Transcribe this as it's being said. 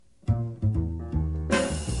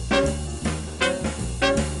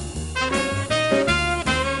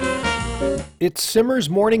It's Simmer's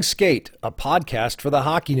Morning Skate, a podcast for the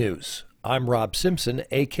hockey news. I'm Rob Simpson,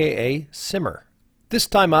 a.k.a. Simmer. This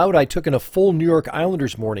time out, I took in a full New York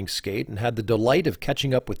Islanders morning skate and had the delight of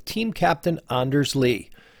catching up with team captain Anders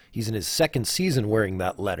Lee. He's in his second season wearing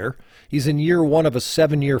that letter. He's in year one of a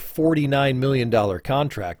 7-year, $49 million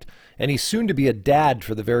contract, and he's soon to be a dad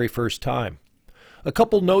for the very first time. A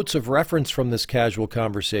couple notes of reference from this casual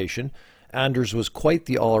conversation. Anders was quite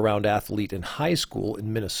the all-around athlete in high school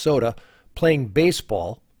in Minnesota, playing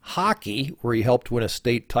baseball, hockey, where he helped win a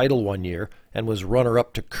state title one year and was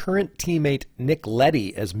runner-up to current teammate Nick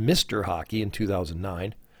Leddy as Mr. Hockey in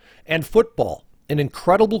 2009, and football, an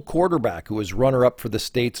incredible quarterback who was runner-up for the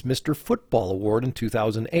state's Mr. Football Award in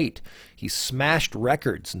 2008. He smashed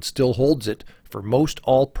records and still holds it for most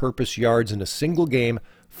all-purpose yards in a single game,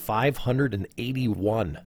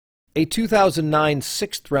 581. A 2009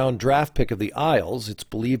 sixth-round draft pick of the Isles, it's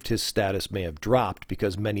believed his status may have dropped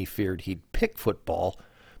because many feared he'd pick football,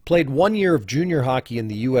 played 1 year of junior hockey in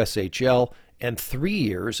the USHL and 3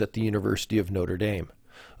 years at the University of Notre Dame.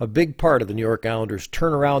 A big part of the New York Islanders'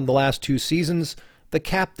 turnaround the last 2 seasons, the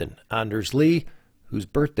captain, Anders Lee, whose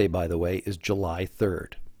birthday, by the way, is July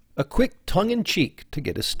 3rd. A quick tongue-in-cheek to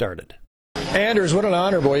get us started. Anders, what an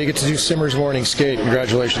honor, boy. You get to do Simmer's Morning Skate.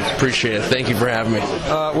 Congratulations. Appreciate it. Thank you for having me.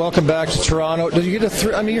 Welcome back to Toronto. Did you get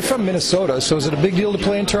you're from Minnesota, so is it a big deal to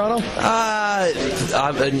play in Toronto?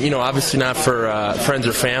 Obviously not for friends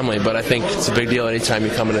or family, but I think it's a big deal anytime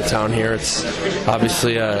you come into town here. It's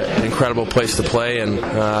obviously an incredible place to play, and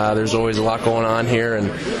there's always a lot going on here, and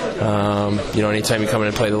anytime you come in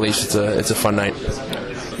and play the Leafs, it's a fun night.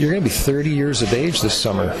 You're going to be 30 years of age this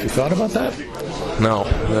summer. Have you thought about that? No,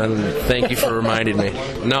 and thank you for reminding me.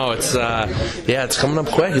 No, it's coming up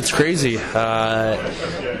quick. It's crazy.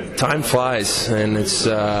 Time flies, and it's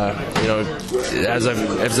as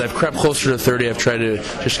I've crept closer to 30, I've tried to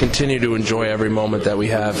just continue to enjoy every moment that we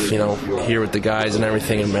have, here with the guys and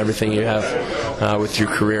everything you have with your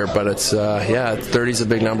career. But it's 30 is a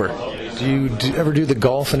big number. Do you ever do the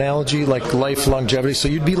golf analogy, like life longevity? So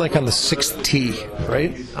you'd be like on the 6th tee,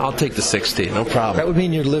 right? I'll take the 6th tee, no problem. That would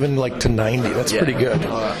mean you're living like to 90. That's pretty good.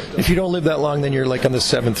 If you don't live that long, then you're like on the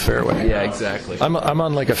 7th fairway. Yeah, exactly. I'm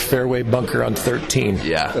on like a fairway bunker on 13.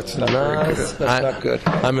 Yeah. That's not very good. That's not good.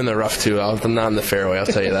 I'm in the rough, too. I'm not in the fairway, I'll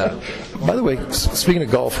tell you that. By the way, speaking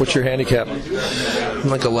of golf, what's your handicap? I'm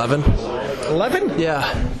like 11. 11?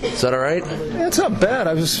 Yeah. Is that all right? Yeah, it's not bad.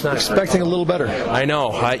 I was expecting a little better. I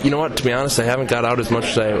know. You know what? To be honest, I haven't got out as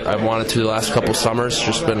much as I wanted to the last couple summers.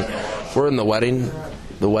 We're in the wedding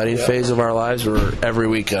phase of our lives. We're every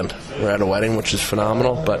weekend. We're at a wedding, which is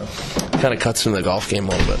phenomenal, but kind of cuts into the golf game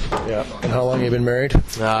a little bit. Yeah. And how long have you been married?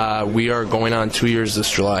 We are going on 2 years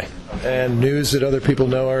this July. And news that other people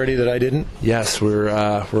know already that I didn't? Yes,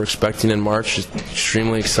 we're expecting in March. It's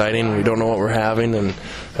extremely exciting. We don't know what we're having, and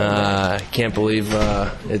I can't believe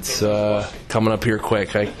it's coming up here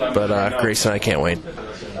quick. But Grace and I can't wait.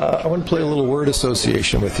 I want to play a little word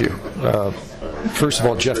association with you. First of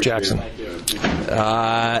all, Jeff Jackson.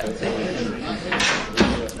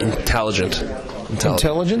 Intelligent.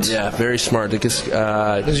 Intelligence? Yeah, very smart. This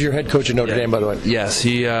is your head coach at Notre Dame, by the way. Yes,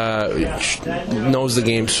 he knows the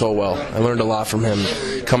game so well. I learned a lot from him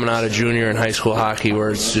coming out of junior and high school hockey, where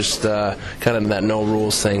it's just kind of that no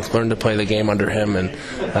rules thing. Learned to play the game under him, and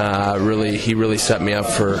he really set me up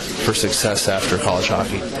for success after college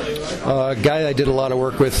hockey. A guy I did a lot of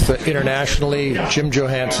work with internationally, Jim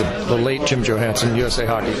Johansson, the late Jim Johansson, USA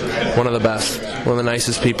Hockey. One of the best, one of the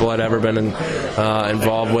nicest people I'd ever been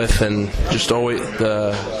involved with, and just always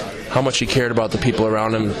how much he cared about the people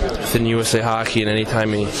around him within USA Hockey, and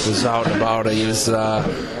anytime he was out and about, he was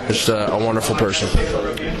just a wonderful person.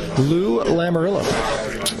 Lou Lamoriello.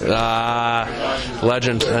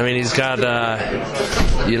 Legend. I mean, he's got,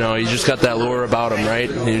 he just got that lure about him, right?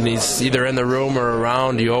 And he's either in the room or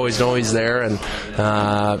around. You always know he's there, and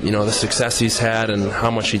the success he's had and how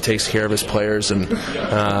much he takes care of his players, and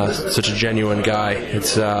such a genuine guy.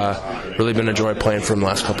 It's really been a joy playing for him the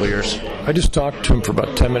last couple of years. I just talked to him for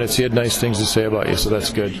about 10 minutes. He had nice things to say about you, so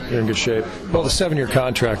that's good. You're in good shape. Well, the 7-year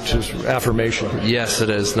contract is affirmation. Yes,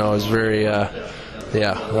 it is. No, it's very, that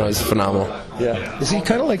was phenomenal. Yeah. Is he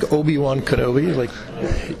kind of like Obi-Wan Kenobi?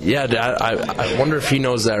 Yeah, I wonder if he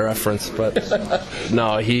knows that reference, but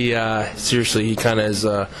no, he seriously, he kind of is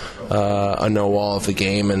a know-all of the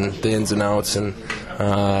game and the ins and outs, and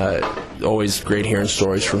always great hearing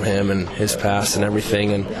stories from him and his past and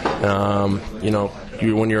everything, and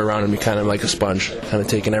when you're around him, you're kind of like a sponge, kind of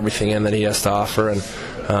taking everything in that he has to offer, and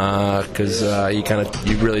because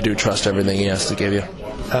you really do trust everything he has to give you.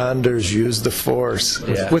 Anders use the Force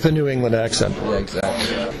with a New England accent. Yeah,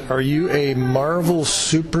 exactly. Are you a Marvel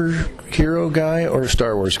superhero guy or a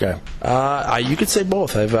Star Wars guy? You could say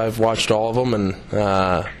both. I've watched all of them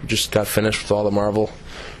and just got finished with all the Marvel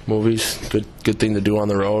movies. Good thing to do on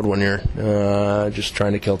the road when you're just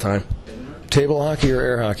trying to kill time. Table hockey or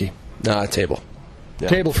air hockey? Table. Yeah.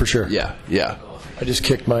 Table for sure. Yeah. I just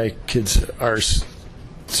kicked my kid's arse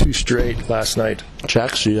 2 straight last night.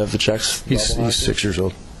 Checks? Do you have the checks? He's 6 years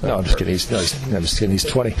old. No, I'm just kidding. I'm just kidding. He's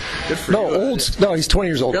 20. Good for you. No, he's 20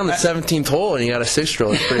 years old. You're on the 17th hole and you got a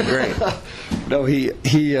 6-year-old. It's pretty great. No,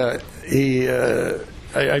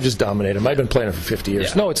 I just dominate him. I've been playing it for 50 years.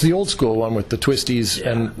 Yeah. No, it's the old school one with the twisties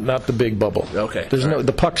and not the big bubble. Okay. There's no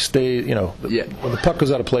the puck stay. When the puck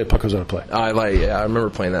goes out of play, puck goes out of play. I remember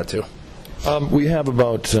playing that too. We have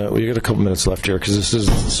about we got a couple minutes left here because this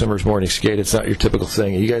is Simmer's morning skate. It's not your typical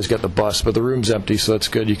thing. You guys got the bus, but the room's empty, so that's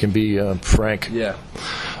good. You can be frank. Yeah.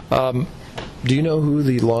 Do you know who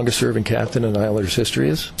the longest-serving captain in Islanders history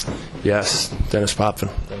is? Yes, Dennis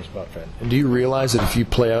Potvin. And do you realize that if you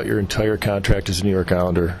play out your entire contract as a New York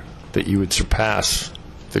Islander, that you would surpass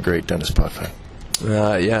the great Dennis Potvin?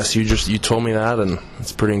 Yes, you told me that, and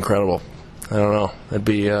it's pretty incredible. I don't know. That'd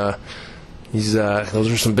be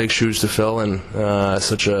those are some big shoes to fill, and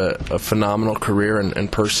such a phenomenal career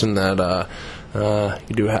and person that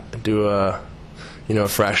you do a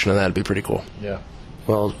fraction of that. It'd be pretty cool. Yeah.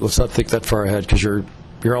 Well, let's not think that far ahead because you're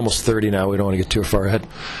almost 30 now. We don't want to get too far ahead.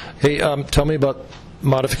 Hey, tell me about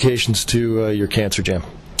modifications to your Kancer Jam.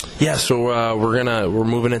 Yeah, so we're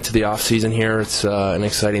moving into the off season here. It's an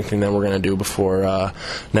exciting thing that we're gonna do before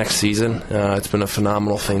next season. It's been a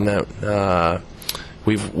phenomenal thing that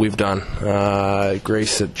we've done.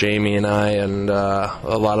 Grace, Jamie, and I, and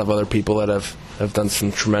a lot of other people that have done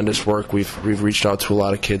some tremendous work. We've reached out to a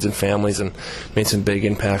lot of kids and families and made some big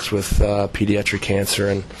impacts with pediatric cancer,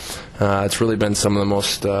 and it's really been some of the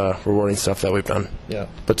most rewarding stuff that we've done. Yeah,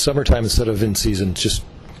 but summertime instead of in season, just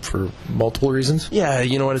for multiple reasons? Yeah,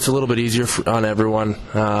 you know what? It's a little bit easier on everyone.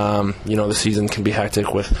 The season can be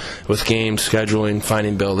hectic with games, scheduling,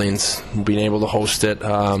 finding buildings, being able to host it.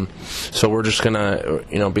 So we're just gonna,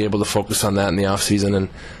 be able to focus on that in the off season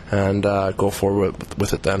and go forward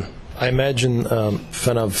with it then. I imagine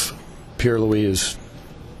Fenov Pierre-Louis is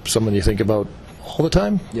someone you think about all the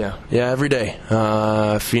time? Yeah, every day.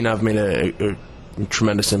 Fenov made a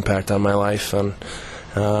tremendous impact on my life, and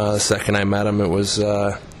the second I met him, it was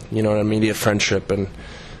an immediate friendship, and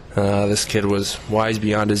this kid was wise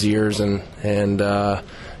beyond his years, and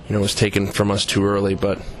was taken from us too early.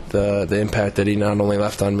 But the impact that he not only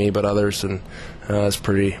left on me but others, and is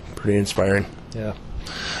pretty inspiring. Yeah.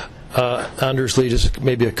 Anders Lee, just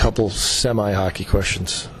maybe a couple semi-hockey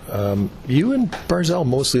questions. You and Barzal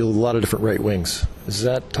mostly a lot of different right wings. Is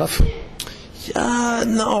that tough?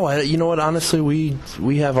 No. You know what? Honestly,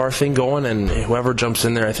 we have our thing going, and whoever jumps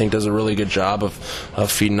in there, I think, does a really good job of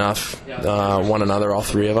feeding off one another, all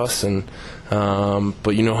three of us. And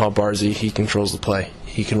but you know how Barzy, he controls the play.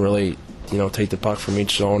 He can really take the puck from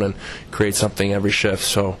each zone and create something every shift.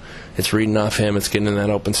 So it's reading off him, it's getting in that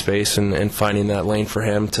open space and finding that lane for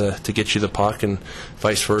him to get you the puck, and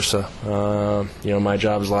vice versa. My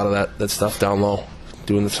job is a lot of that stuff down low,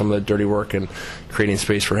 doing some of the dirty work and creating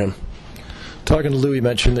space for him. Talking to Lou, you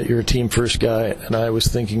mentioned that you're a team-first guy, and I was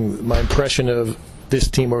thinking my impression of this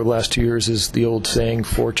team over the last 2 years is the old saying,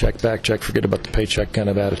 forecheck, back check, forget about the paycheck kind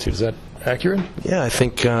of attitude. Is that accurate? Yeah, I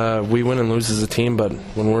think we win and lose as a team, but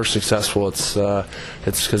when we're successful, it's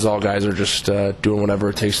because all guys are just doing whatever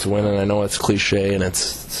it takes to win, and I know it's cliche, and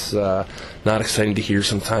it's not exciting to hear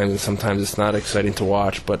sometimes, and sometimes it's not exciting to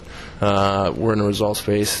watch, but we're in a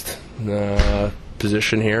results-based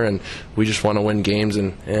position here, and we just want to win games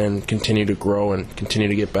and continue to grow and continue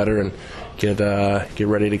to get better and get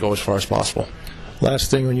ready to go as far as possible.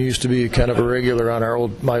 Last thing, when you used to be kind of a regular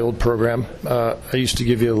on my old program, I used to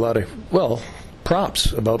give you a lot of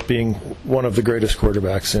props about being one of the greatest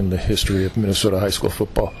quarterbacks in the history of Minnesota high school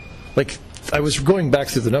football. Like, I was going back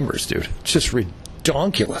through the numbers, dude. It's just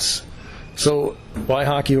ridiculous. So why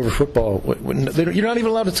hockey over football? You're not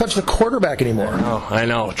even allowed to touch the quarterback anymore. I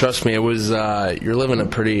know. Trust me, it was. You're living a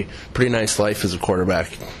pretty nice life as a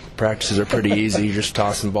quarterback. Practices are pretty easy. You're just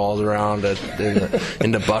tossing balls around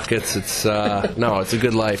into buckets. It's it's a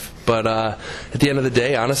good life. But at the end of the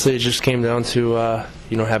day, honestly, it just came down to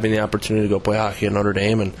having the opportunity to go play hockey at Notre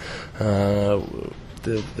Dame, and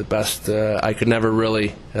the best. I could never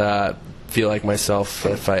really feel like myself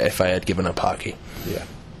if I had given up hockey. Yeah.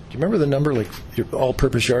 Do you remember the number, like your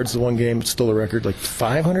all-purpose yards, the one game, it's still a record, like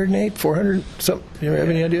 508, 400, something? You have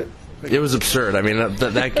any idea? It was absurd. I mean,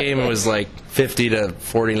 that game was like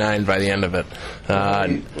 50-49 by the end of it.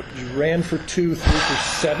 You ran for 2, 3 for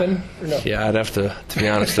 7? Or no? Yeah, I'd have to be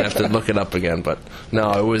honest, I'd have to look it up again. But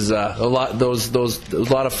no, it was a lot. It was a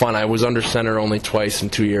lot of fun. I was under center only twice in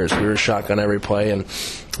 2 years. We were shotgun every play and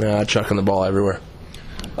chucking the ball everywhere.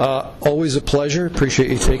 Always a pleasure. Appreciate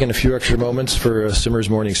you taking a few extra moments for Simmer's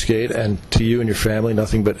Morning Skate, and to you and your family,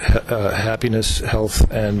 nothing but happiness, health,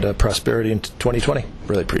 and prosperity in 2020.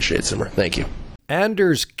 Really appreciate it, Simmer. Thank you.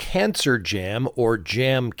 Anders' Kancer Jam, or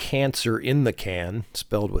Jam Cancer in the Can,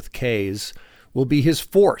 spelled with K's, will be his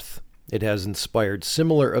 4th. It has inspired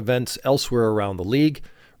similar events elsewhere around the league,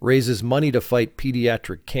 raises money to fight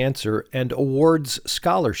pediatric cancer, and awards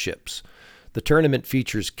scholarships. The tournament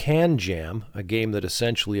features Can Jam, a game that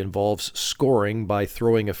essentially involves scoring by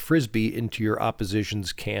throwing a frisbee into your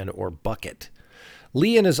opposition's can or bucket.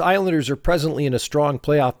 Lee and his Islanders are presently in a strong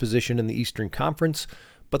playoff position in the Eastern Conference,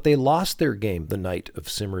 but they lost their game the night of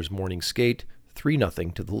Simmer's Morning Skate,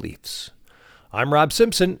 3-0 to the Leafs. I'm Rob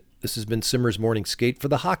Simpson. This has been Simmer's Morning Skate for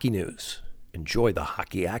the Hockey News. Enjoy the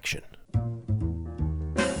hockey action.